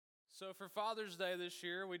So for Father's Day this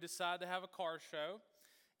year, we decided to have a car show,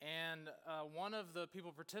 and one of the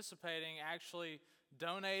people participating actually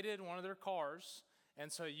donated one of their cars,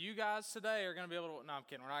 and so you guys today are going to be able to, no, I'm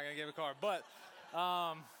kidding, we're not going to give a car, but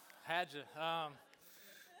had you.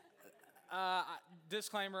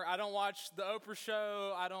 Disclaimer, I don't watch the Oprah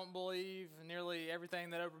show, I don't believe nearly everything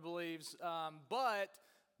that Oprah believes, but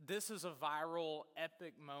this is a viral,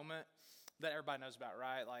 epic moment that everybody knows about,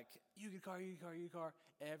 right? Like, you get a car, you get a car, you get a car.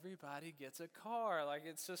 Everybody gets a car. Like,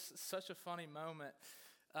 it's just such a funny moment.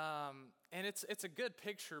 And it's a good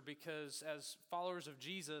picture because as followers of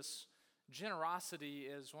Jesus, generosity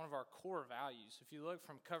is one of our core values. If you look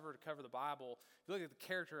from cover to cover of the Bible, if you look at the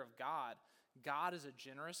character of God, God is a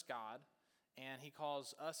generous God, and he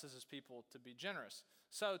calls us as his people to be generous.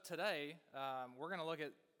 So today, we're going to look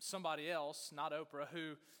at somebody else, not Oprah,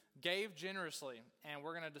 who gave generously, and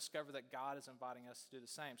we're going to discover that God is inviting us to do the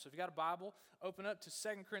same. So if you got a Bible, open up to 2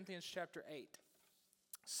 Corinthians chapter 8.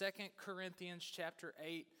 2 Corinthians chapter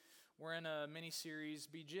 8. We're in a mini-series,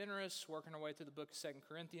 Be Generous, working our way through the book of 2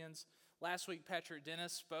 Corinthians. Last week, Patrick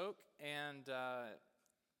Dennis spoke and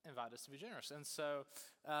invited us to be generous. And so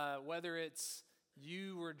whether it's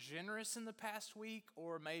you were generous in the past week,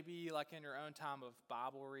 or maybe like in your own time of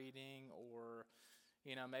Bible reading, or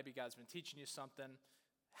maybe God's been teaching you something.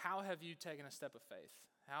 How have you taken a step of faith?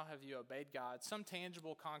 How have you obeyed God? Some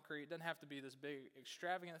tangible, concrete, doesn't have to be this big,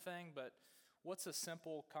 extravagant thing, but what's a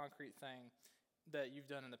simple, concrete thing that you've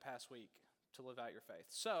done in the past week to live out your faith?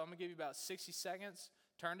 So I'm going to give you about 60 seconds.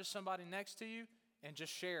 Turn to somebody next to you and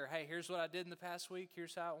just share, hey, here's what I did in the past week.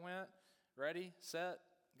 Here's how it went. Ready, set,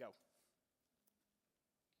 go.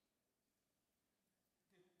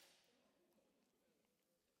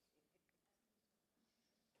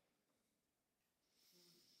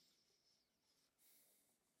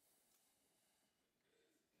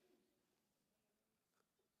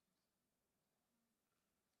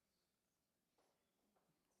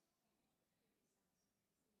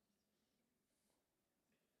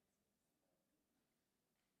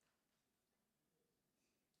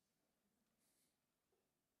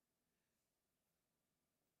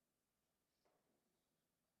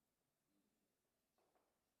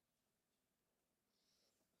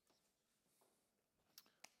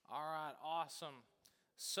 All right, awesome.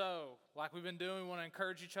 So, like we've been doing, we want to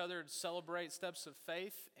encourage each other to celebrate steps of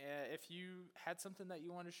faith. If you had something that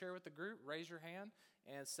you wanted to share with the group, raise your hand,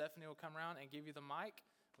 and Stephanie will come around and give you the mic.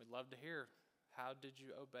 We'd love to hear, how did you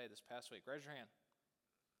obey this past week? Raise your hand.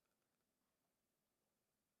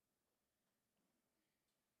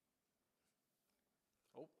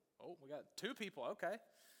 Oh, we got 2 people. Okay.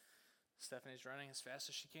 Stephanie's running as fast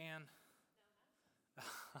as she can.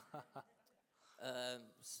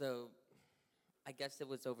 So I guess it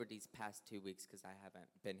was over these past 2 weeks because I haven't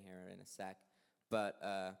been here in a sec. But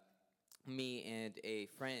me and a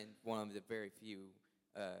friend, one of the very few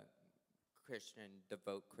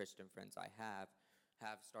devout Christian friends I have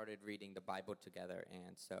started reading the Bible together.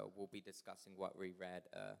 And so we'll be discussing what we read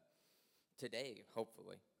today,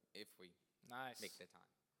 hopefully, if we make the time.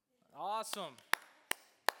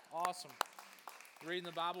 Awesome. Reading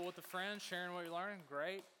the Bible with a friend, sharing what you're learning,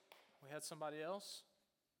 great. We had somebody else.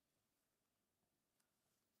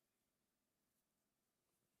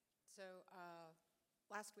 So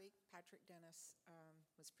last week, Patrick Dennis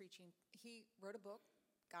was preaching. He wrote a book,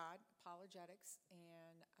 God, Apologetics,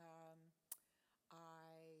 and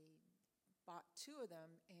I bought 2 of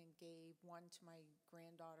them and gave one to my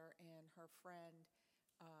granddaughter and her friend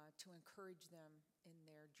to encourage them in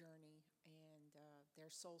their journey and their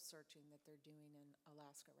soul searching that they're doing in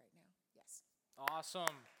Alaska right now. Yes.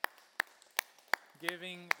 Awesome.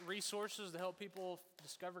 Giving resources to help people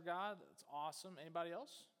discover God. That's awesome. Anybody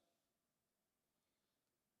else?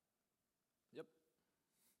 Yep.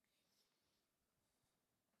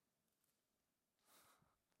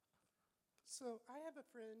 So I have a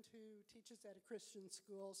friend who teaches at a Christian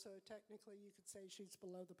school, so technically you could say she's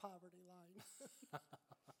below the poverty line.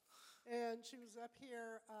 And she was up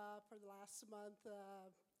here for the last month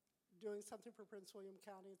doing something for Prince William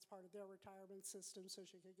County. It's part of their retirement system, so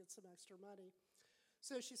she could get some extra money.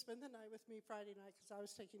 So she spent the night with me Friday night because I was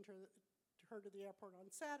taking her to the airport on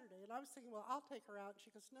Saturday. And I was thinking, well, I'll take her out. And she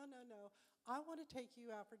goes, no. I want to take you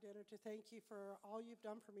out for dinner to thank you for all you've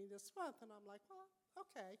done for me this month. And I'm like, well,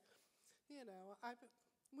 okay.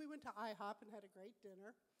 We went to IHOP and had a great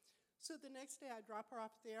dinner. So the next day I drop her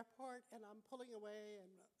off at the airport, and I'm pulling away, and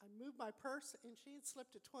I move my purse, and she had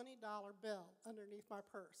slipped a $20 bill underneath my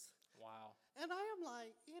purse. Wow. And I am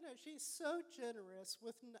like, she's so generous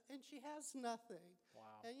and she has nothing.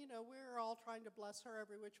 Wow. And, we're all trying to bless her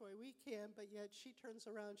every which way we can, but yet she turns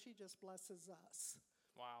around, she just blesses us.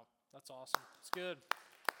 Wow. That's awesome. It's good.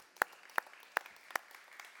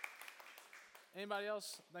 Anybody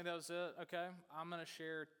else? I think that was it. Okay. I'm going to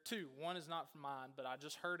share two. One is not from mine, but I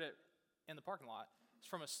just heard it in the parking lot. It's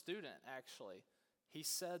from a student, actually. He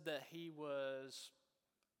said that he was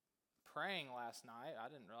praying last night. I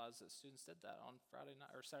didn't realize that students did that on Friday night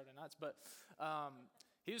or Saturday nights, but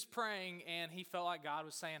he was praying and he felt like God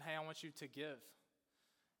was saying, hey, I want you to give.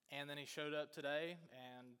 And then he showed up today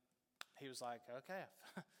and he was like, okay,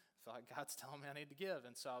 I feel like God's telling me I need to give.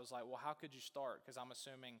 And so I was like, well, how could you start? Because I'm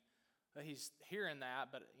assuming that he's hearing that,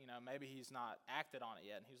 but maybe he's not acted on it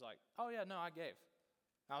yet. And he was like, oh yeah, no, I gave.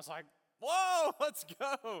 And I was like, whoa, let's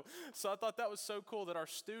go. So I thought that was so cool that our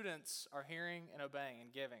students are hearing and obeying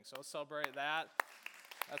and giving. So let's celebrate that.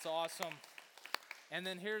 That's awesome. And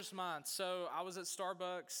then here's mine. So I was at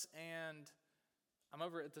Starbucks, and I'm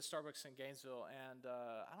over at the Starbucks in Gainesville, and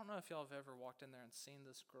I don't know if y'all have ever walked in there and seen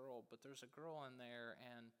this girl, but there's a girl in there,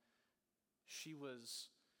 and she was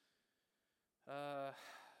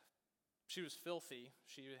filthy.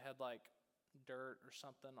 She had like dirt or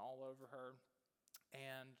something all over her,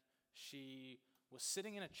 and she was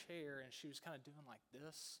sitting in a chair, and she was kind of doing like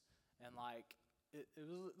this, and like it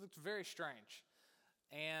looked very strange.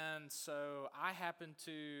 And so I happened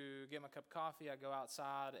to get my cup of coffee. I go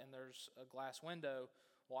outside, and there's a glass window.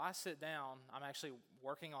 Well, I sit down. I'm actually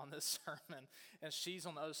working on this sermon, and she's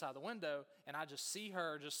on the other side of the window, and I just see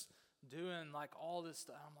her just doing like all this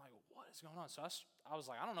stuff. I'm like, what is going on? So I was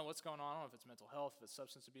like, I don't know what's going on. I don't know if it's mental health, if it's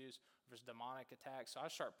substance abuse, if it's demonic attacks. So I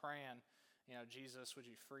start praying, Jesus, would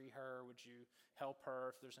you free her? Would you help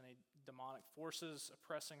her? If there's any demonic forces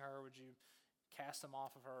oppressing her, would you cast them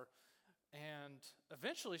off of her? And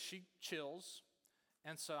eventually she chills,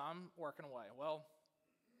 and so I'm working away. Well,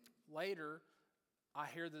 later I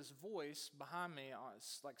hear this voice behind me,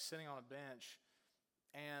 it's like sitting on a bench,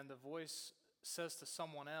 and the voice says to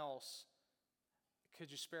someone else, could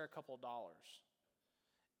you spare a couple of dollars?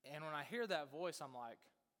 And when I hear that voice, I'm like,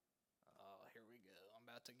 oh, here we go. I'm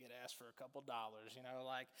about to get asked for a couple of dollars, and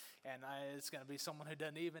it's going to be someone who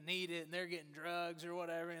doesn't even need it, and they're getting drugs or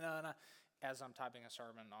whatever, and as I'm typing a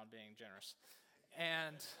sermon on being generous.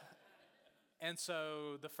 And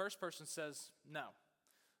so the first person says no.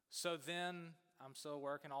 So then I'm still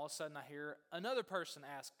working. All of a sudden I hear another person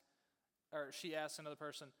she asks another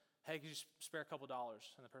person, hey, could you spare a couple dollars?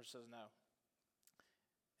 And the person says no.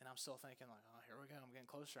 And I'm still thinking like, oh, here we go. I'm getting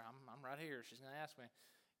closer. I'm right here. She's going to ask me.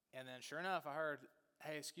 And then sure enough, I heard,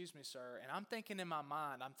 hey, excuse me, sir. And I'm thinking in my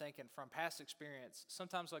mind, from past experience,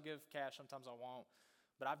 sometimes I'll give cash, sometimes I won't.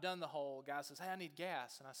 But I've done the whole, guy says, hey, I need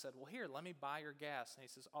gas. And I said, well, here, let me buy your gas. And he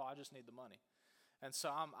says, oh, I just need the money. And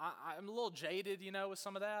so I'm a little jaded, with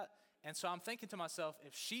some of that. And so I'm thinking to myself,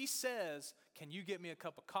 if she says, can you get me a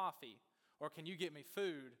cup of coffee or can you get me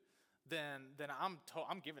food, then I'm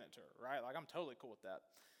giving it to her, right? Like I'm totally cool with that.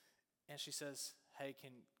 And she says, hey,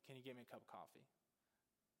 can you get me a cup of coffee?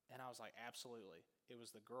 And I was like, absolutely. It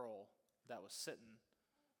was the girl that was sitting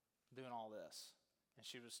doing all this. And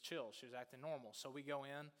she was chill. She was acting normal. So we go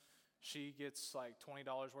in. She gets like $20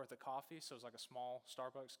 worth of coffee. So it's like a small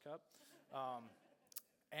Starbucks cup.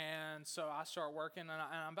 And so I start working. And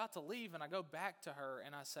I'm about to leave. And I go back to her.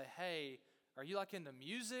 And I say, hey, are you like into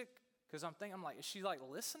music? Because I'm like, is she like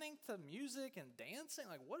listening to music and dancing?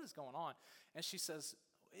 Like, what is going on? And she says,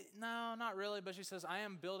 no, not really. But she says, I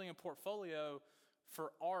am building a portfolio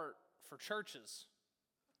for art for churches.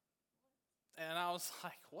 And I was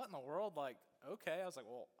like, what in the world? Like, okay. I was like,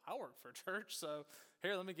 well, I work for a church, so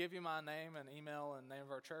here, let me give you my name and email and name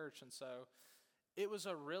of our church. And so it was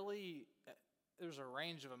there's a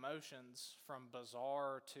range of emotions from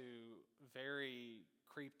bizarre to very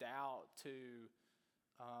creeped out to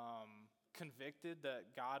convicted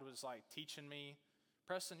that God was like teaching me,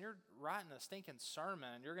 Preston, you're writing a stinking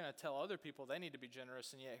sermon. You're going to tell other people they need to be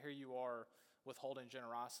generous, and yet here you are withholding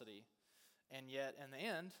generosity. And yet in the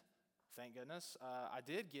end, thank goodness, I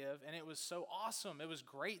did give, and it was so awesome. It was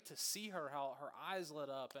great to see her, how her eyes lit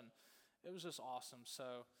up, and it was just awesome.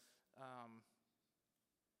 So,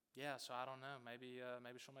 so I don't know. Maybe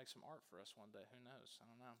she'll make some art for us one day. Who knows? I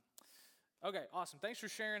don't know. Okay, awesome. Thanks for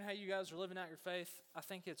sharing how you guys are living out your faith. I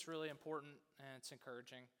think it's really important, and it's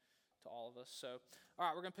encouraging to all of us. So, all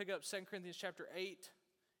right, we're going to pick up 2 Corinthians chapter 8.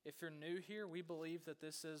 If you're new here, we believe that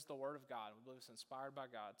this is the Word of God. We believe it's inspired by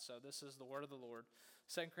God. So this is the Word of the Lord.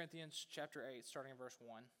 2 Corinthians chapter 8, starting in verse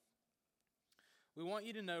 1. We want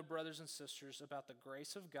you to know, brothers and sisters, about the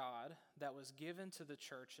grace of God that was given to the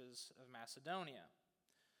churches of Macedonia.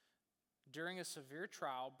 During a severe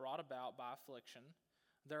trial brought about by affliction,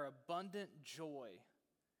 their abundant joy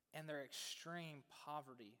and their extreme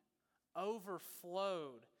poverty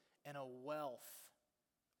overflowed in a wealth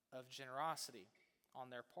of of generosity on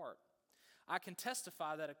their part. I can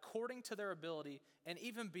testify that according to their ability, and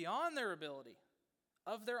even beyond their ability,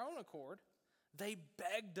 of their own accord, they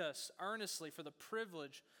begged us earnestly for the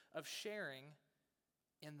privilege of sharing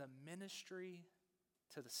in the ministry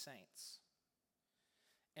to the saints.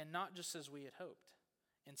 And not just as we had hoped.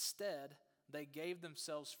 Instead, they gave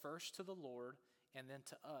themselves first to the Lord and then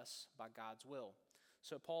to us by God's will.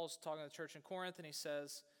 So Paul's talking to the church in Corinth, and he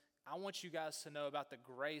says, I want you guys to know about the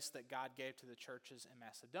grace that God gave to the churches in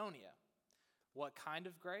Macedonia. What kind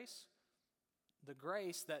of grace? The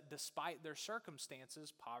grace that despite their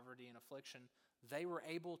circumstances, poverty and affliction, they were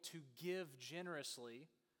able to give generously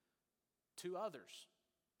to others.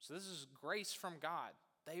 So this is grace from God.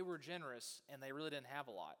 They were generous, and they really didn't have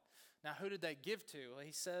a lot. Now, who did they give to? Well,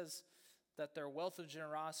 he says that their wealth of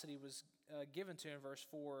generosity was given to, in verse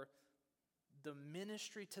 4, the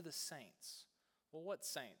ministry to the saints. Well, what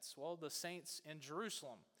saints? Well, the saints in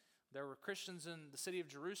Jerusalem. There were Christians in the city of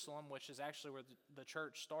Jerusalem, which is actually where the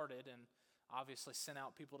church started, and obviously sent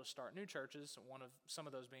out people to start new churches, some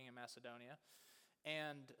of those being in Macedonia.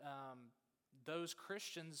 And those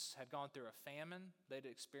Christians had gone through a famine. They'd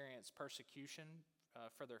experienced persecution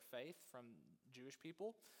for their faith from Jewish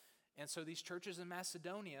people. And so these churches in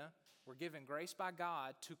Macedonia were given grace by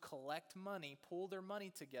God to collect money, pull their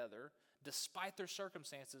money together, despite their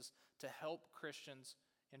circumstances, to help Christians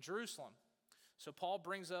in Jerusalem. So Paul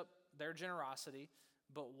brings up their generosity,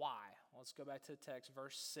 but why? Let's go back to the text,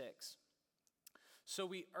 verse 6. So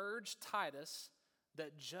we urge Titus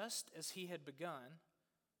that just as he had begun,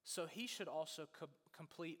 so he should also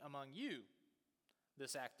complete among you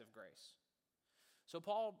this act of grace. So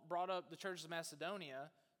Paul brought up the churches of Macedonia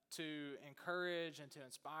to encourage and to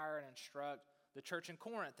inspire and instruct the church in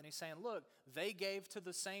Corinth. And he's saying, look, they gave to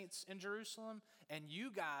the saints in Jerusalem, and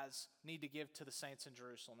you guys need to give to the saints in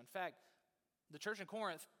Jerusalem. In fact, the church in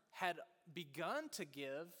Corinth had begun to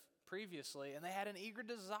give previously, and they had an eager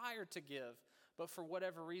desire to give. But for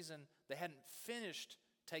whatever reason, they hadn't finished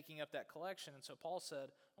taking up that collection. And so Paul said,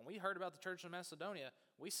 when we heard about the church in Macedonia,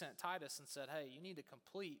 we sent Titus and said, hey, you need to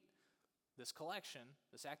complete this collection,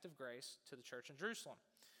 this act of grace, to the church in Jerusalem.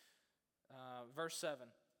 Verse 7.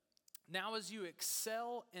 Now as you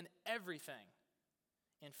excel in everything,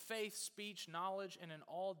 in faith, speech, knowledge, and in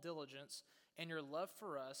all diligence, and your love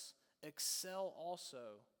for us, excel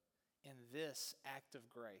also in this act of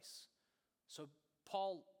grace. So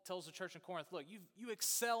Paul tells the church in Corinth, look, you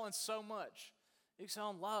excel in so much. You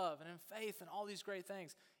excel in love and in faith and all these great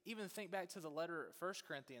things. Even think back to the letter of 1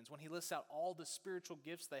 Corinthians when he lists out all the spiritual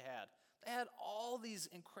gifts they had. They had all these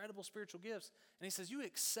incredible spiritual gifts. And he says, you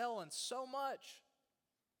excel in so much.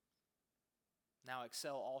 Now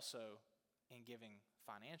excel also in giving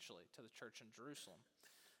financially to the church in Jerusalem.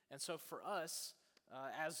 And so for us,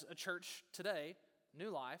 as a church today,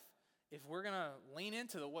 New Life, if we're going to lean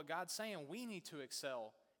into what God's saying, we need to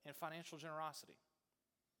excel in financial generosity.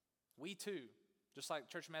 We too, just like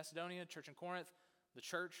Church of Macedonia, Church in Corinth, the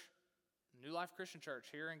church, New Life Christian Church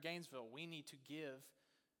here in Gainesville, we need to give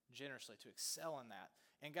generously, to excel in that.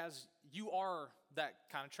 And guys, you are that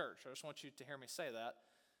kind of church. I just want you to hear me say that.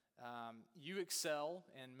 You excel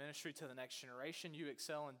in ministry to the next generation. You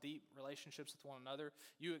excel in deep relationships with one another.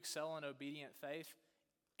 You excel in obedient faith.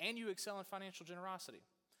 And you excel in financial generosity.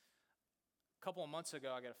 A couple of months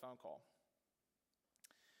ago, I got a phone call.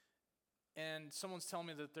 And someone's telling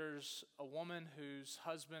me that there's a woman whose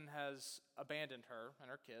husband has abandoned her and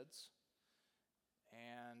her kids.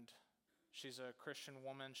 And she's a Christian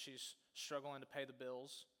woman. She's struggling to pay the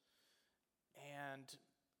bills. And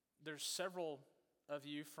there's several of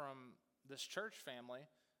you from this church family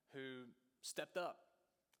who stepped up.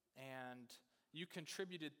 And you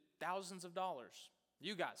contributed thousands of dollars.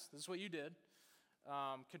 You guys, this is what you did.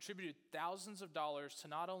 Contributed thousands of dollars to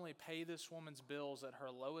not only pay this woman's bills at her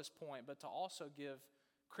lowest point, but to also give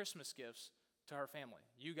Christmas gifts to her family.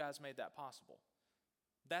 You guys made that possible.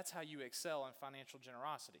 That's how you excel in financial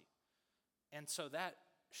generosity. And so that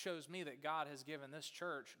shows me that God has given this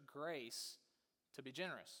church grace to be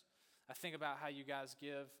generous. I think about how you guys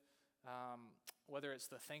give, whether it's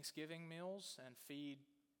the Thanksgiving meals and feed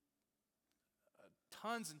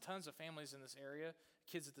tons and tons of families in this area,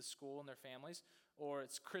 kids at the school and their families, or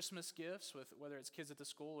it's Christmas gifts, with whether it's kids at the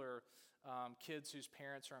school or kids whose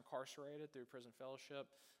parents are incarcerated through prison fellowship.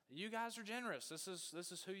 You guys are generous. This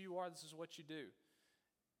is who you are. This is what you do.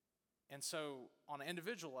 And so on an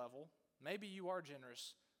individual level, maybe you are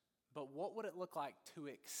generous, but what would it look like to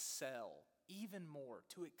excel even more,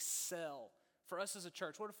 to excel? For us as a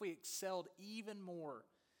church, what if we excelled even more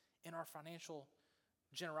in our financial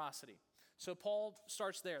generosity? So Paul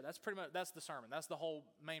starts there. That's the sermon. That's the whole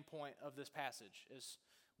main point of this passage is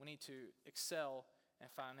We need to excel in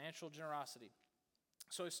financial generosity.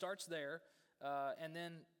 So he starts there, and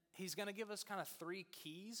then he's going to give us kind of 3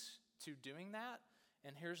 keys to doing that.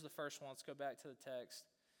 And here's the first one. Let's go back to the text,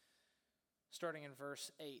 starting in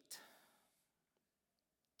verse 8.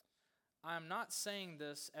 I am not saying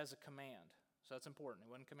this as a command. So that's important. He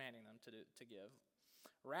wasn't commanding them to give.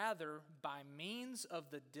 Rather, by means of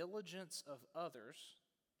the diligence of others,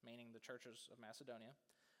 meaning the churches of Macedonia,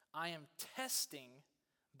 I am testing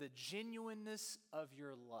the genuineness of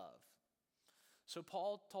your love. So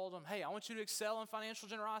Paul told them, hey, I want you to excel in financial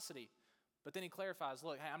generosity. But then he clarifies,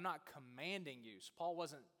 look, hey, I'm not commanding you. So Paul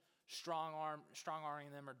wasn't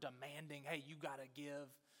strong-arming them or demanding, hey, you got to give.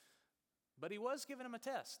 But he was giving them a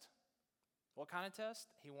test. What kind of test?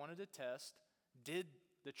 He wanted to test, did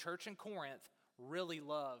the church in Corinth really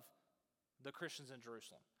love the Christians in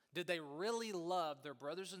Jerusalem? Did they really love their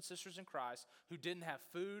brothers and sisters in Christ who didn't have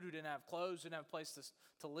food, who didn't have clothes, didn't have a place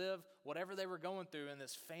to live, whatever they were going through in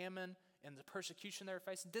this famine and the persecution they were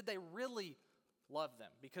facing? Did they really love them?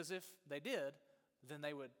 Because if they did, then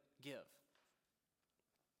they would give.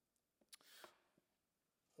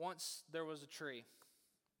 Once there was a tree,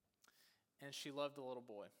 and she loved the little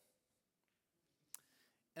boy.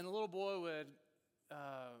 And the little boy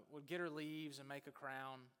would get her leaves and make a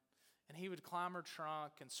crown. And he would climb her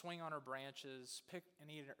trunk and swing on her branches, pick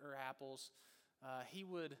and eat her apples. He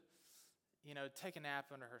would, take a nap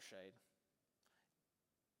under her shade.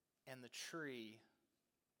 And the tree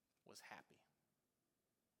was happy.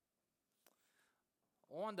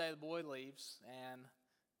 One day the boy leaves and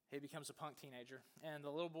he becomes a punk teenager. And the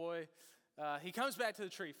little boy, he comes back to the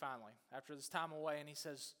tree finally after this time away, and he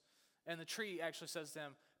says, and the tree actually says to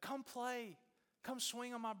him, come play, come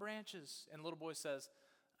swing on my branches. And the little boy says,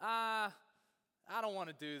 I don't want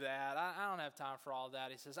to do that. I don't have time for all that.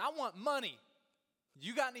 He says, I want money.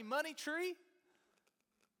 You got any money, tree?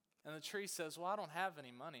 And the tree says, well, I don't have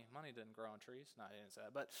any money. Money didn't grow on trees. No, he didn't say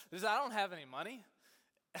that. But he says, I don't have any money.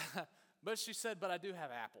 But she said, but I do have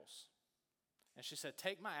apples. And she said,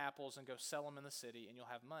 take my apples and go sell them in the city, and you'll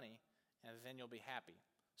have money, and then you'll be happy.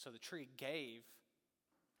 So the tree gave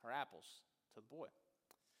her apples to the boy.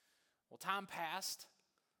 Well, time passed.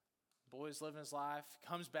 Boy's living his life.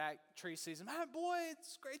 Comes back. Tree sees him. Hey, boy,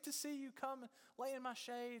 it's great to see you. Come lay in my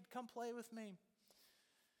shade. Come play with me.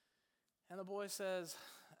 And the boy says,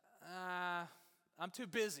 I'm too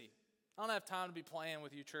busy. I don't have time to be playing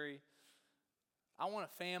with you, tree. I want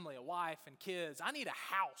a family, a wife, and kids. I need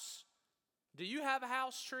a house. Do you have a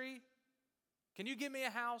house, tree? Can you give me a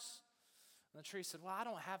house? And the tree said, well, I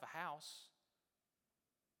don't have a house,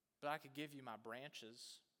 but I could give you my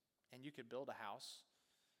branches, and you could build a house,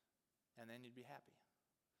 and then you'd be happy.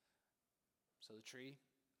 So the tree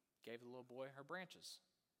gave the little boy her branches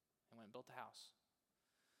and went and built a house.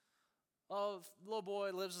 Well, the little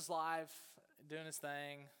boy lives his life, doing his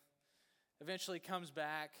thing. Eventually comes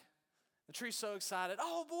back. The tree's so excited.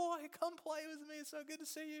 Oh, boy, come play with me. It's so good to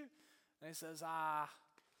see you. And he says, I'm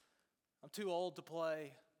too old to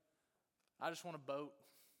play. I just want a boat.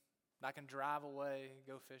 I can drive away,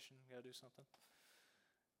 go fishing, go do something.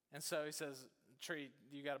 And so he says, tree,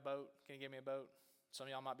 you got a boat? Can you give me a boat? Some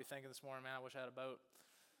of y'all might be thinking this morning, man, I wish I had a boat,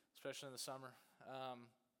 especially in the summer.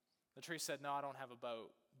 The tree said, no, I don't have a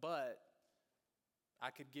boat, but I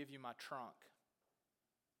could give you my trunk,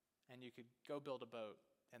 and you could go build a boat,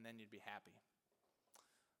 and then you'd be happy.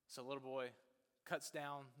 So the little boy cuts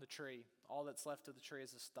down the tree. All that's left of the tree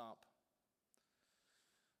is a stump.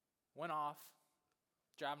 Went off,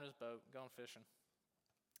 driving his boat, going fishing.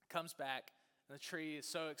 Comes back, and the tree is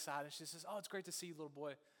so excited. She says, oh, it's great to see you, little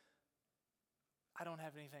boy. I don't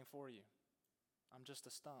have anything for you. I'm just a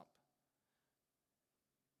stump.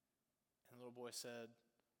 And the little boy said,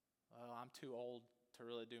 well, I'm too old to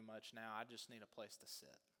really do much now. I just need a place to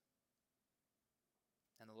sit.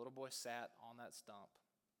 And the little boy sat on that stump,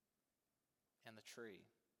 and the tree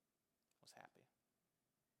was happy.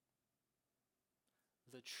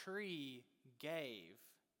 The tree gave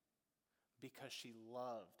because she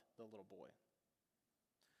loved the little boy.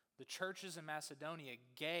 The churches in Macedonia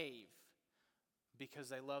gave because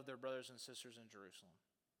they loved their brothers and sisters in Jerusalem.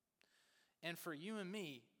 And for you and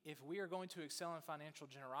me, if we are going to excel in financial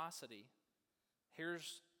generosity,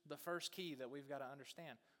 here's the first key that we've got to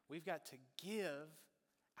understand. We've got to give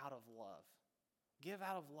out of love. Give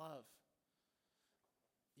out of love.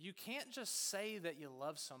 You can't just say that you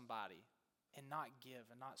love somebody and not give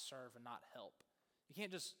and not serve and not help. You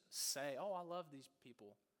can't just say, oh, I love these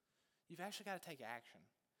people. You've actually got to take action.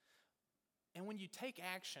 And when you take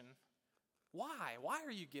action, why? Why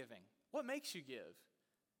are you giving? What makes you give?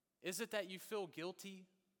 Is it that you feel guilty?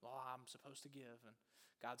 Well, I'm supposed to give, and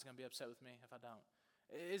God's going to be upset with me if I don't.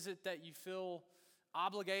 Is it that you feel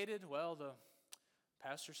obligated? Well, the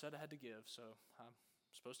pastor said I had to give, so I'm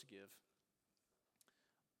supposed to give.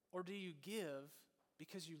 Or do you give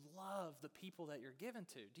because you love the people that you're given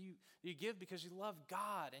to? Do you give because you love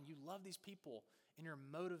God and you love these people and you're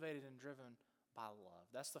motivated and driven by love?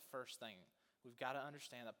 That's the first thing we've got to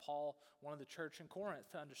understand, that Paul wanted the church in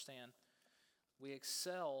Corinth to understand. We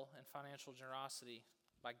excel in financial generosity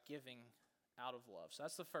by giving out of love. So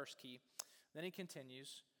that's the first key. Then he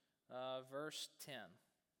continues, verse 10.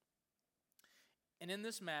 And in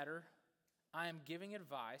this matter, I am giving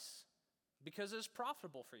advice because it is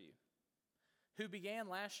profitable for you, who began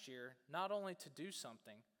last year not only to do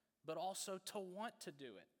something, but also to want to do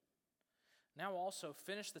it. Now also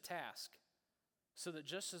finish the task, so that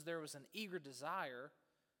just as there was an eager desire,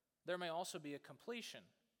 there may also be a completion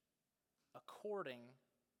according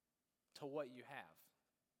to what you have.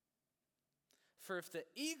 For if the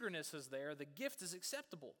eagerness is there, the gift is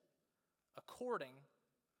acceptable according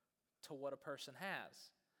to what a person has,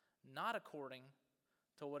 not according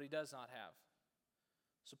to what he does not have.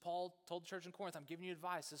 So Paul told the church in Corinth, I'm giving you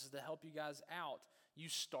advice. This is to help you guys out. You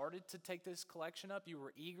started to take this collection up. You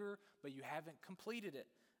were eager, but you haven't completed it.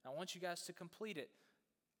 I want you guys to complete it.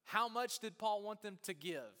 How much did Paul want them to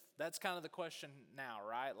give? That's kind of the question now,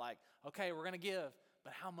 right? Like, okay, we're going to give,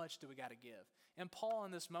 but how much do we got to give? And Paul,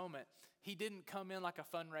 in this moment, he didn't come in like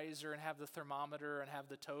a fundraiser and have the thermometer and have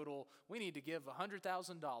the total. We need to give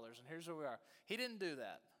 $100,000, and here's where we are. He didn't do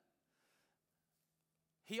that.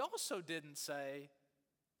 He also didn't say,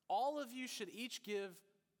 all of you should each give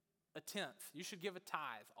a tenth. You should give a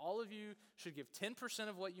tithe. All of you should give 10%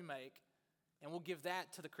 of what you make, and we'll give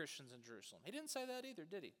that to the Christians in Jerusalem. He didn't say that either,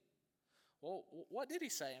 did he? Well, what did he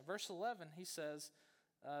say? In verse 11, he says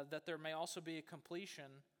that there may also be a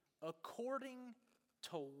completion according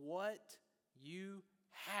to what you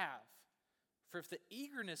have. For if the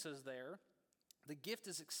eagerness is there, the gift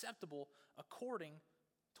is acceptable according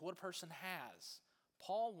to what a person has.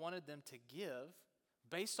 Paul wanted them to give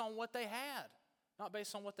based on what they had, not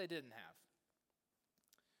based on what they didn't have.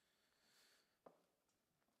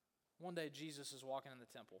 One day, Jesus is walking in the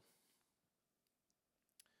temple.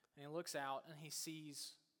 And he looks out and he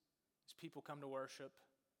sees these people come to worship,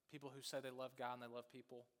 people who say they love God and they love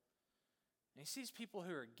people. And he sees people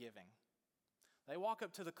who are giving. They walk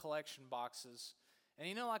up to the collection boxes. And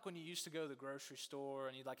you know, like when you used to go to the grocery store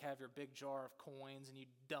and you'd like have your big jar of coins and you'd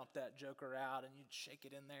dump that joker out and you'd shake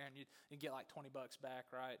it in there and you'd get like $20 back,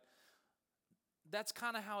 right? That's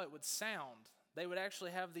kind of how it would sound. They would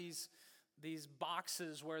actually have these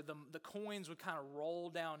boxes where the coins would kind of roll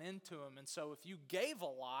down into them. And so if you gave a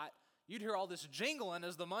lot, you'd hear all this jingling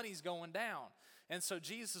as the money's going down. And so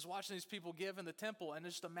Jesus is watching these people give in the temple, and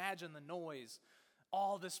just imagine the noise.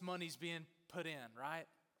 All this money's being put in, right?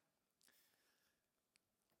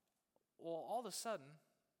 Well, all of a sudden,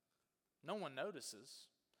 no one notices,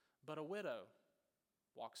 but a widow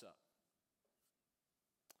walks up.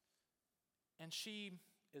 And she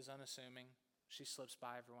is unassuming. She slips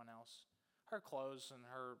by everyone else. Her clothes and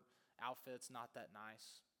her outfit's not that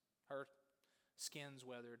nice. Her skin's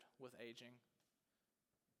weathered with aging.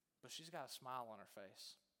 But she's got a smile on her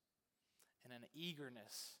face and an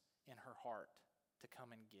eagerness in her heart to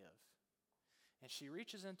come and give. And she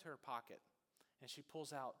reaches into her pocket and she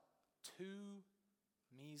pulls out 2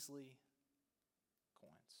 measly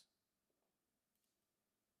coins.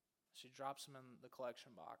 She drops them in the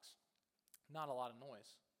collection box. Not a lot of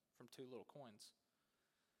noise from 2 little coins.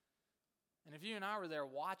 And if you and I were there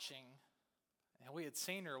watching and we had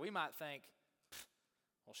seen her, we might think,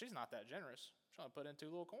 well, she's not that generous. She's going to put in 2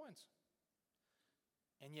 little coins.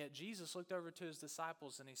 And yet Jesus looked over to his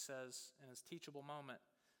disciples and he says in his teachable moment,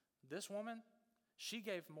 this woman, she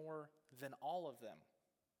gave more than all of them.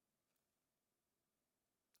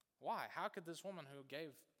 Why? How could this woman who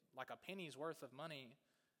gave like a penny's worth of money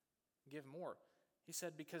give more? He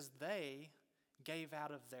said, because they gave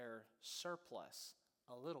out of their surplus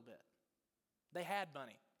a little bit. They had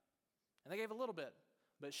money, and they gave a little bit,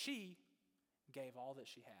 but she gave all that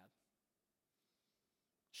she had.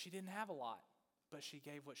 She didn't have a lot, but she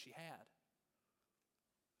gave what she had.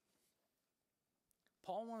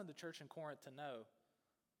 Paul wanted the church in Corinth to know,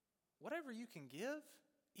 whatever you can give,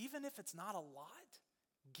 even if it's not a lot,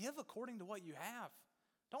 give according to what you have.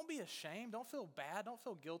 Don't be ashamed. Don't feel bad. Don't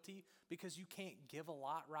feel guilty because you can't give a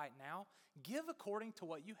lot right now. Give according to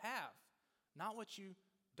what you have, not what you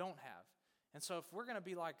don't have. And so if we're going to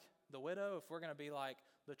be like the widow, if we're going to be like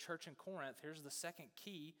the church in Corinth, here's the second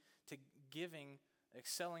key to giving,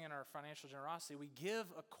 excelling in our financial generosity. We give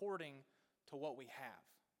according to what we have.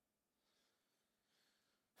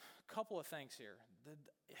 A couple of things here.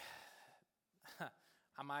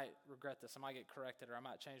 I might regret this. I might get corrected, or I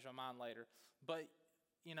might change my mind later. But,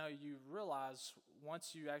 you realize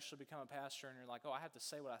once you actually become a pastor and you're like, oh, I have to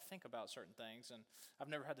say what I think about certain things, and I've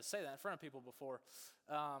never had to say that in front of people before.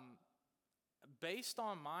 Based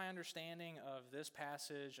on my understanding of this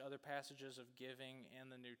passage, other passages of giving in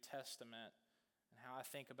the New Testament, and how I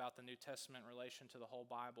think about the New Testament in relation to the whole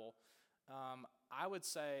Bible, I would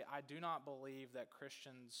say I do not believe that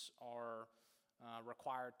Christians are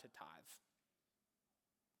required to tithe.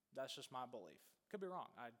 That's just my belief. Could be wrong.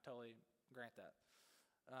 I totally grant that.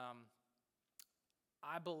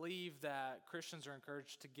 I believe that Christians are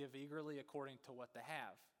encouraged to give eagerly according to what they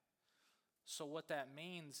have. So what that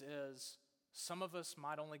means is some of us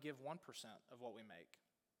might only give 1% of what we make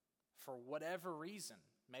for whatever reason.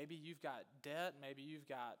 Maybe you've got debt, maybe you've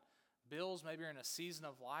got bills, maybe you're in a season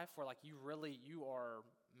of life where you are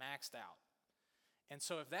maxed out. And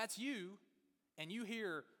so if that's you, and you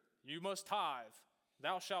hear, you must tithe,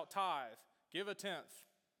 thou shalt tithe, give a tenth,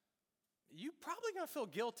 you're probably going to feel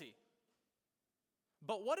guilty.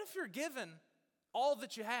 But what if you're given all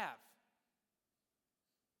that you have?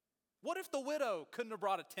 What if the widow couldn't have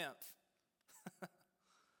brought a tenth?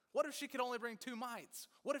 What if she could only bring 2 mites?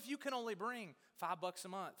 What if you can only bring $5 a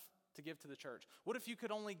month to give to the church? What if you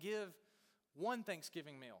could only give 1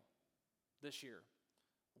 Thanksgiving meal this year?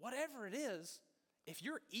 Whatever it is, if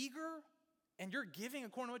you're eager and you're giving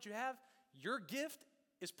according to what you have, your gift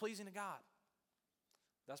is pleasing to God.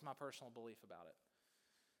 That's my personal belief about it.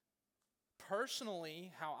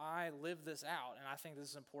 Personally, how I live this out, and I think this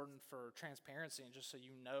is important for transparency and just so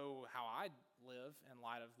you know how I live in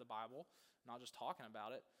light of the Bible, not just talking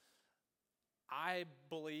about it. I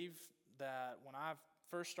believe that when I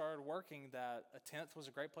first started working that a tenth was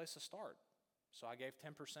a great place to start. So I gave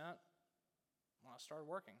 10% when I started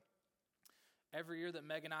working. Every year that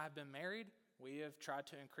Meg and I have been married, we have tried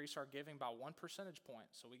to increase our giving by 1 percentage point.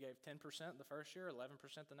 So we gave 10% the first year, 11%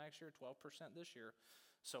 the next year, 12% this year.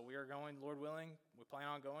 So we are going, Lord willing, we plan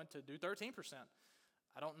on going to do 13%.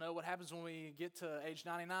 I don't know what happens when we get to age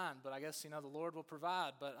 99, but I guess, the Lord will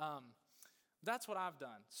provide. But that's what I've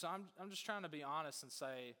done. So I'm just trying to be honest and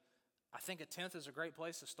say, I think a tenth is a great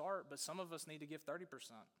place to start, but some of us need to give 30%.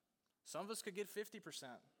 Some of us could give 50%,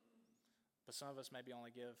 but some of us maybe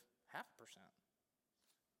only give 0.5%.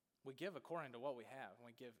 We give according to what we have, and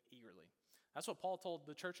we give eagerly. That's what Paul told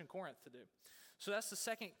the church in Corinth to do. So that's the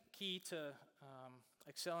second key to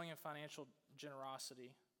excelling in financial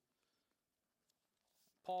generosity.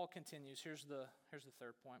 Paul continues. Here's the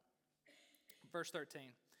third point. Verse 13.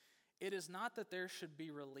 It is not that there should be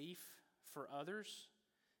relief for others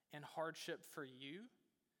and hardship for you,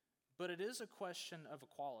 but it is a question of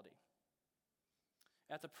equality.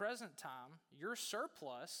 At the present time, your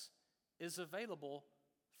surplus is available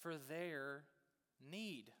for their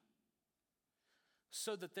need,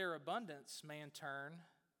 so that their abundance may in turn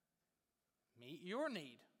meet your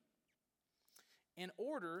need, in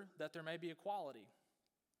order that there may be equality.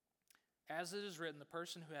 As it is written, the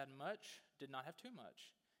person who had much did not have too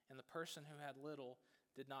much, and the person who had little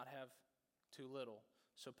did not have too little.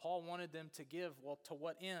 So Paul wanted them to give. Well, to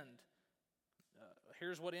what end?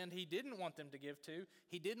 Here's what end he didn't want them to give to.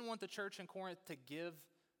 He didn't want the church in Corinth to give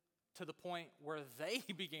to the point where they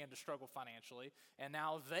began to struggle financially, and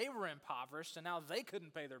now they were impoverished, and now they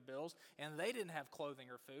couldn't pay their bills, and they didn't have clothing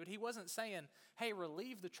or food. He wasn't saying, hey,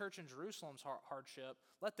 relieve the church in Jerusalem's hardship,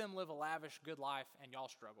 let them live a lavish, good life, and y'all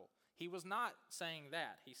struggle. He was not saying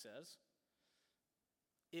that, he says.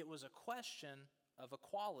 It was a question of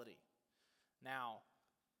equality. Now,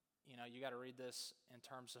 you got to read this in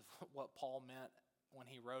terms of what Paul meant when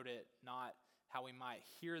he wrote it, not how we might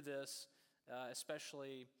hear this,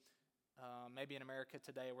 especially maybe in America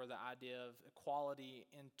today, where the idea of equality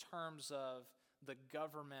in terms of the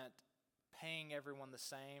government paying everyone the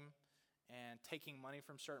same and taking money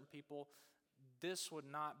from certain people, this would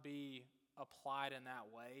not be applied in that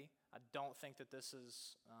way. I don't think that this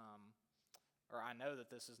is, or I know that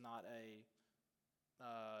this is not a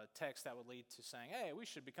text that would lead to saying, hey, we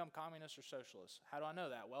should become communists or socialists. How do I know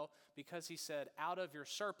that? Well, because he said, out of your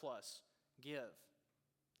surplus, give.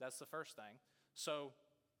 That's the first thing. So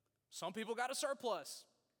some people got a surplus.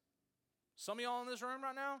 Some of y'all in this room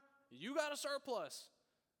right now, you got a surplus.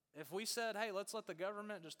 If we said, hey, let's let the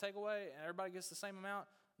government just take away and everybody gets the same amount,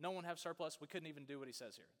 no one have surplus, we couldn't even do what he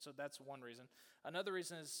says here. So that's one reason. Another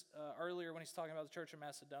reason is earlier when he's talking about the church in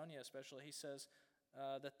Macedonia especially, he says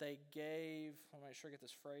that they gave, let me make sure I get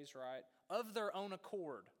this phrase right, of their own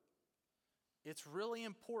accord. It's really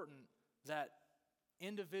important that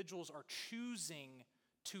individuals are choosing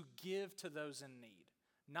to give to those in need.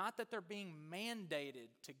 Not that they're being mandated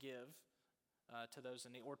to give to those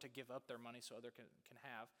in need, or to give up their money so others can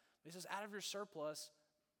have. He says, out of your surplus,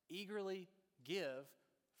 eagerly give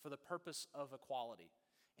for the purpose of equality.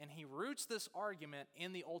 And he roots this argument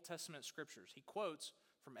in the Old Testament scriptures. He quotes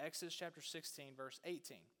from Exodus chapter 16, verse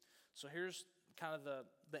 18. So here's kind of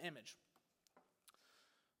the image.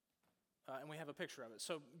 And we have a picture of it.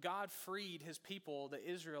 So God freed his people, the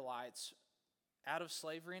Israelites, out of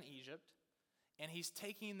slavery in Egypt, and he's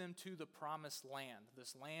taking them to the promised land,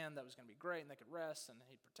 this land that was going to be great, and they could rest, and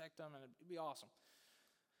he'd protect them, and it'd be awesome.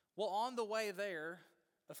 Well, on the way there,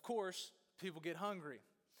 of course, people get hungry.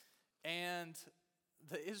 And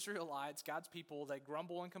the Israelites, God's people, they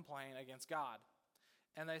grumble and complain against God.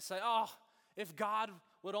 And they say, oh, if God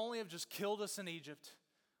would only have just killed us in Egypt,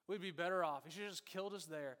 we'd be better off. He should have just killed us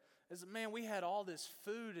there. It's, man, we had all this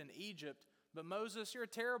food in Egypt, but Moses, you're a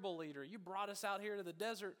terrible leader. You brought us out here to the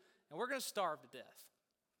desert, and we're going to starve to death.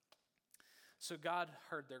 So God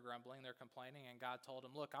heard their grumbling, their complaining, and God told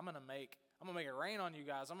him, look, I'm going to make it rain on you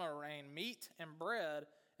guys. I'm going to rain meat and bread,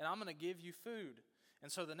 and I'm going to give you food. And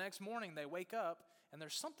so the next morning they wake up, and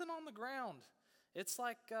there's something on the ground. It's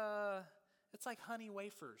like honey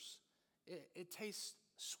wafers. It tastes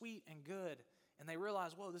sweet and good. And they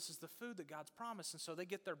realize, whoa, this is the food that God's promised. And so they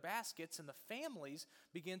get their baskets, and the families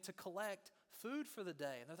begin to collect food for the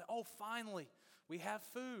day. And they're like, oh, finally, we have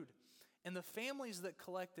food. And the families that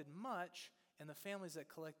collected much and the families that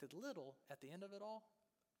collected little, at the end of it all,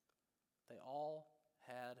 they all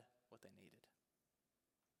had what they needed.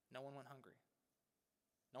 No one went hungry.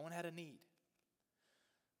 No one had a need.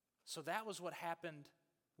 So that was what happened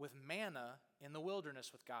with manna in the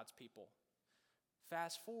wilderness with God's people.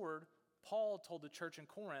 Fast forward, Paul told the church in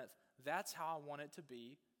Corinth, that's how I want it to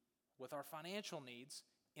be with our financial needs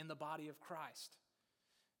in the body of Christ.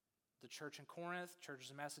 The church in Corinth,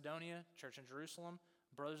 churches in Macedonia, church in Jerusalem,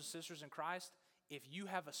 brothers and sisters in Christ, if you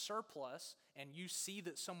have a surplus and you see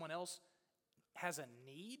that someone else has a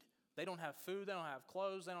need, they don't have food, they don't have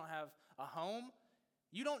clothes, they don't have a home,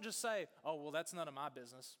 you don't just say, oh, well, that's none of my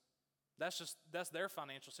business. That's their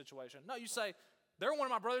financial situation. No, you say, they're one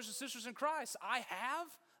of my brothers and sisters in Christ. I have,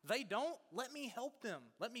 they don't. Let me help them.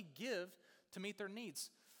 Let me give to meet their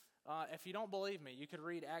needs. If you don't believe me, you could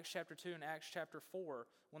read Acts chapter 2 and Acts chapter 4.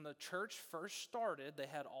 When the church first started, they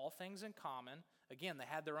had all things in common. Again, they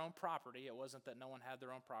had their own property. It wasn't that no one had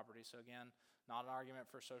their own property. So again, not an argument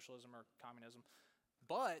for socialism or communism.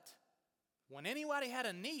 But when anybody had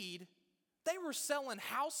a need, they were selling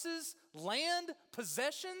houses, land,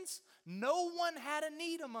 possessions. No one had a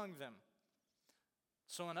need among them.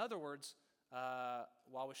 So in other words,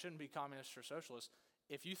 while we shouldn't be communists or socialists,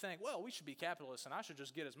 if you think, well, we should be capitalists and I should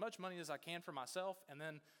just get as much money as I can for myself and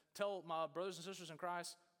then tell my brothers and sisters in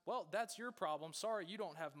Christ, well, that's your problem. Sorry, you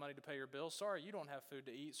don't have money to pay your bills. Sorry, you don't have food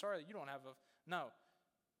to eat. Sorry, you don't have No.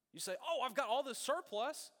 You say, oh, I've got all this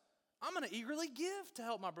surplus. I'm going to eagerly give to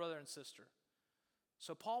help my brother and sister.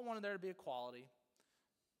 So Paul wanted there to be equality,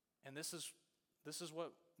 and this is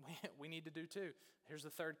what we need to do too. Here's the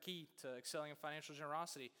third key to excelling in financial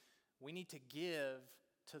generosity. We need to give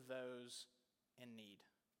to those in need.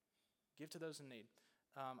 Give to those in need.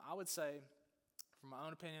 I would say, from my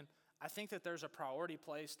own opinion, I think that there's a priority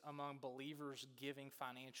placed among believers giving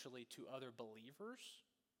financially to other believers.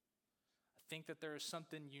 I think that there is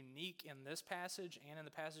something unique in this passage and in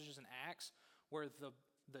the passages in Acts where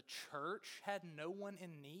the church had no one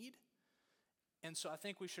in need. And so I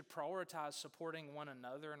think we should prioritize supporting one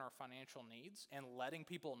another in our financial needs and letting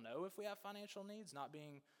people know if we have financial needs, not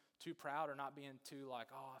being too proud or not being too like,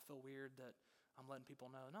 oh, I feel weird that I'm letting people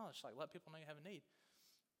know. No, it's like let people know you have a need.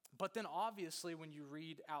 But then obviously when you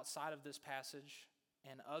read outside of this passage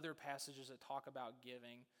and other passages that talk about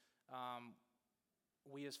giving,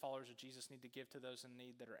 we as followers of Jesus need to give to those in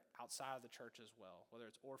need that are outside of the church as well, whether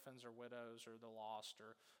it's orphans or widows or the lost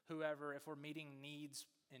or whoever. If we're meeting needs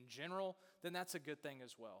in general, then that's a good thing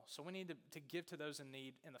as well. So we need to give to those in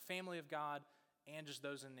need in the family of God and just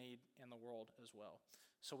those in need in the world as well.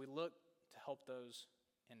 So we look to help those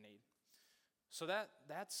in need. So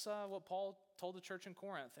that's what Paul told the church in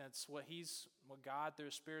Corinth, and it's what God through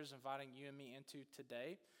His Spirit is inviting you and me into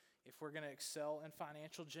today if we're going to excel in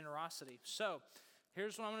financial generosity. So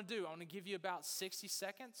here's what I'm going to do. I'm going to give you about 60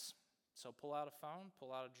 seconds. So pull out a phone,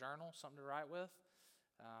 pull out a journal, something to write with.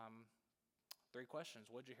 3 questions.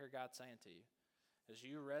 What did you hear God saying to you? As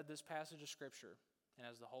you read this passage of Scripture and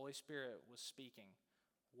as the Holy Spirit was speaking,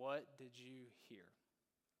 what did you hear?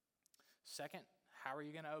 Second, how are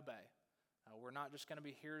you going to obey? We're not just going to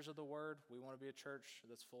be hearers of the word. We want to be a church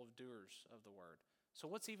that's full of doers of the word. So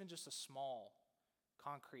what's even just a small,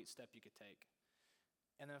 concrete step you could take?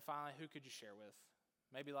 And then finally, who could you share with?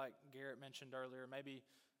 Maybe like Garrett mentioned earlier, maybe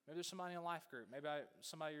Maybe there's somebody in a life group. Maybe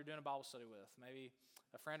somebody you're doing a Bible study with. Maybe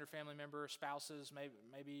a friend or family member, spouses.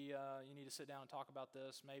 Maybe you need to sit down and talk about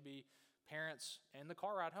this. Maybe parents in the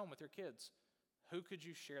car ride home with your kids. Who could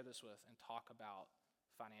you share this with and talk about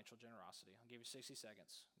financial generosity? I'll give you 60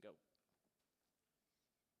 seconds. Go.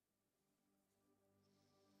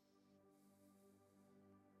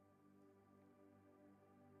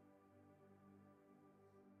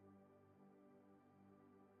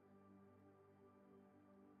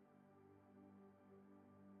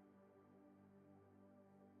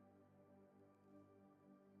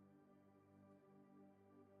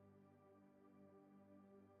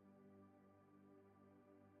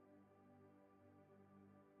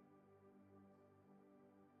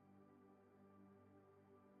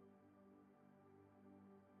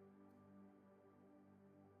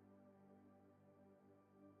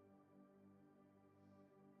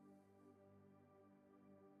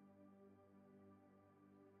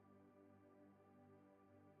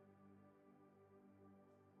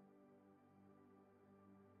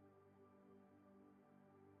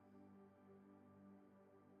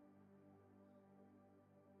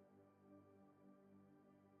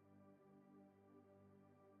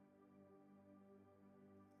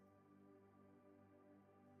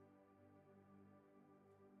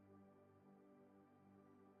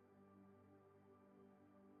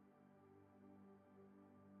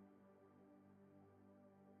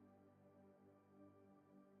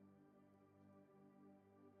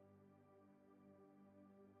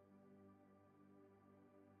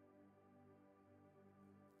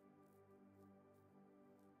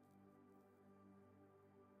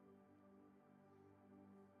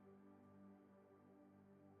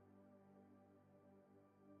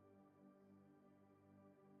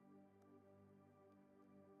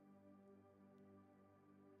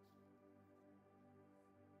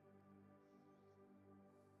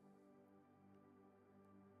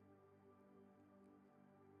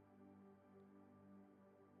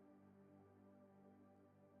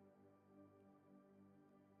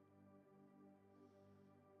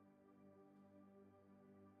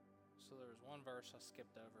 So there was one verse I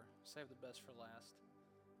skipped over. Save the best for last.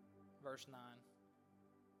 Verse 9.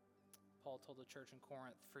 Paul told the church in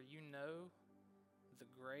Corinth, "For you know the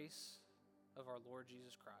grace of our Lord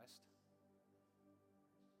Jesus Christ.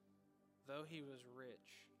 Though he was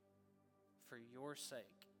rich, for your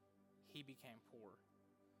sake he became poor,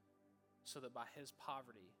 so that by his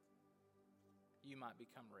poverty you might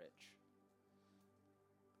become rich."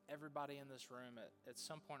 Everybody in this room, at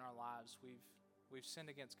some point in our lives, we've sinned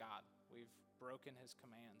against God. We've broken his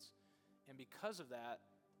commands. And because of that,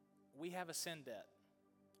 we have a sin debt.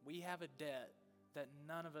 We have a debt that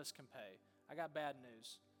none of us can pay. I got bad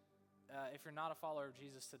news. If you're not a follower of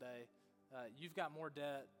Jesus today, you've got more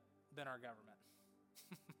debt than our government.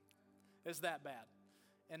 It's that bad.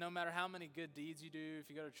 And no matter how many good deeds you do, if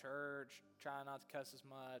you go to church, try not to cuss as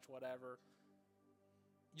much, whatever,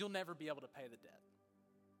 you'll never be able to pay the debt.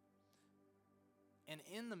 And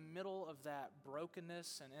in the middle of that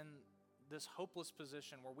brokenness and in this hopeless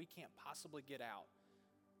position where we can't possibly get out,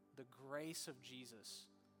 the grace of Jesus,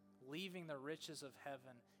 leaving the riches of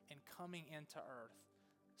heaven and coming into earth,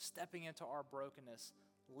 stepping into our brokenness,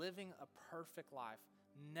 living a perfect life,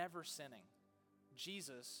 never sinning.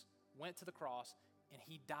 Jesus went to the cross and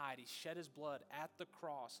he died. He shed his blood at the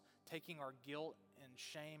cross, taking our guilt and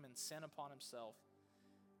shame and sin upon himself.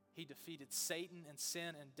 He defeated Satan and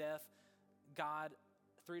sin and death. God,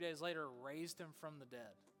 3 days later, raised him from the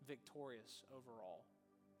dead, victorious over all.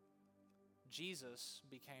 Jesus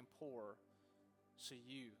became poor so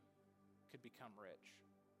you could become rich.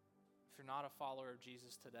 If you're not a follower of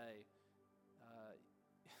Jesus today,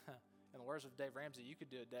 in the words of Dave Ramsey, you could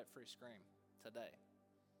do a debt-free scream today.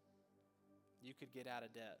 You could get out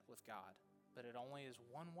of debt with God, but it only is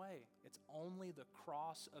one way. It's only the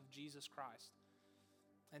cross of Jesus Christ.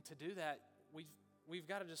 And to do that, we've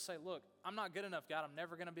got to just say, look, I'm not good enough, God. I'm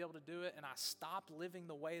never going to be able to do it. And I stop living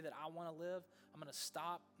the way that I want to live. I'm going to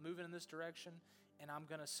stop moving in this direction, and I'm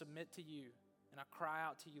going to submit to you. And I cry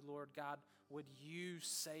out to you, Lord God, would you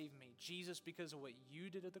save me? Jesus, because of what you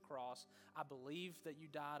did at the cross, I believe that you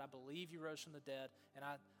died. I believe you rose from the dead. And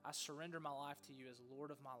I surrender my life to you as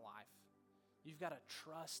Lord of my life. You've got to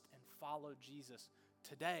trust and follow Jesus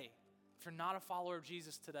today. If you're not a follower of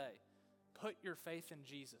Jesus today, put your faith in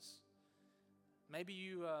Jesus. Maybe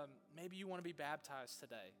you want to be baptized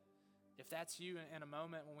today. If that's you, in a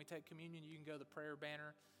moment when we take communion, you can go to the prayer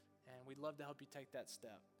banner, and we'd love to help you take that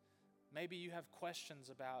step. Maybe you have questions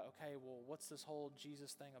about, okay, well, what's this whole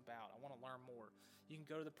Jesus thing about? I want to learn more. You can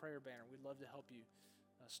go to the prayer banner. We'd love to help you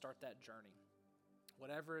start that journey.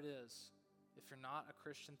 Whatever it is, if you're not a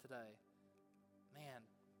Christian today, man,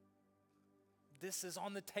 this is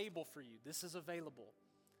on the table for you. This is available.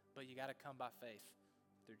 But you got to come by faith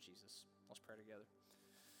through Jesus. Let's pray together.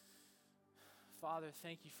 Father,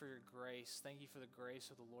 thank you for your grace. Thank you for the grace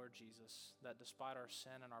of the Lord Jesus, that despite our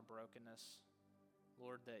sin and our brokenness,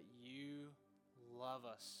 Lord, that you love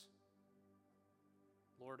us.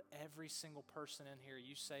 Lord, every single person in here,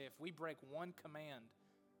 you say if we break one command,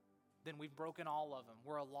 then we've broken all of them.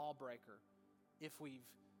 We're a lawbreaker. If we've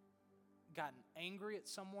gotten angry at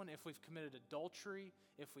someone, if we've committed adultery,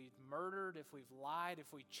 if we've murdered, if we've lied,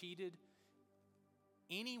 if we cheated,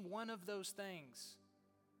 any one of those things,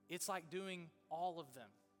 it's like doing all of them.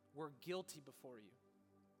 We're guilty before you.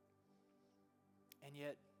 And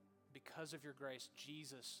yet, because of your grace,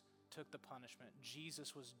 Jesus took the punishment.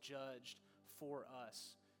 Jesus was judged for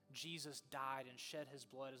us. Jesus died and shed his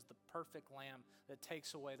blood as the perfect lamb that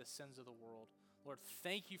takes away the sins of the world. Lord,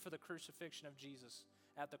 thank you for the crucifixion of Jesus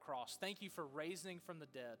at the cross. Thank you for raising from the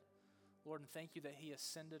dead. Lord, and thank you that he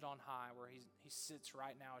ascended on high where he sits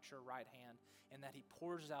right now at your right hand, and that he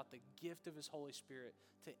pours out the gift of his Holy Spirit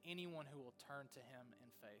to anyone who will turn to him in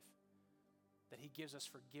faith. That he gives us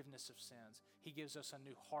forgiveness of sins. He gives us a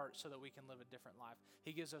new heart so that we can live a different life.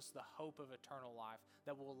 He gives us the hope of eternal life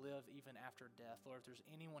that will live even after death. Lord, if there's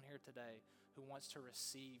anyone here today who wants to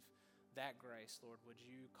receive that grace, Lord, would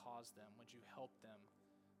you cause them? Would you help them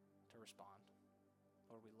to respond?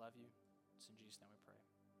 Lord, we love you. It's in Jesus' name we pray.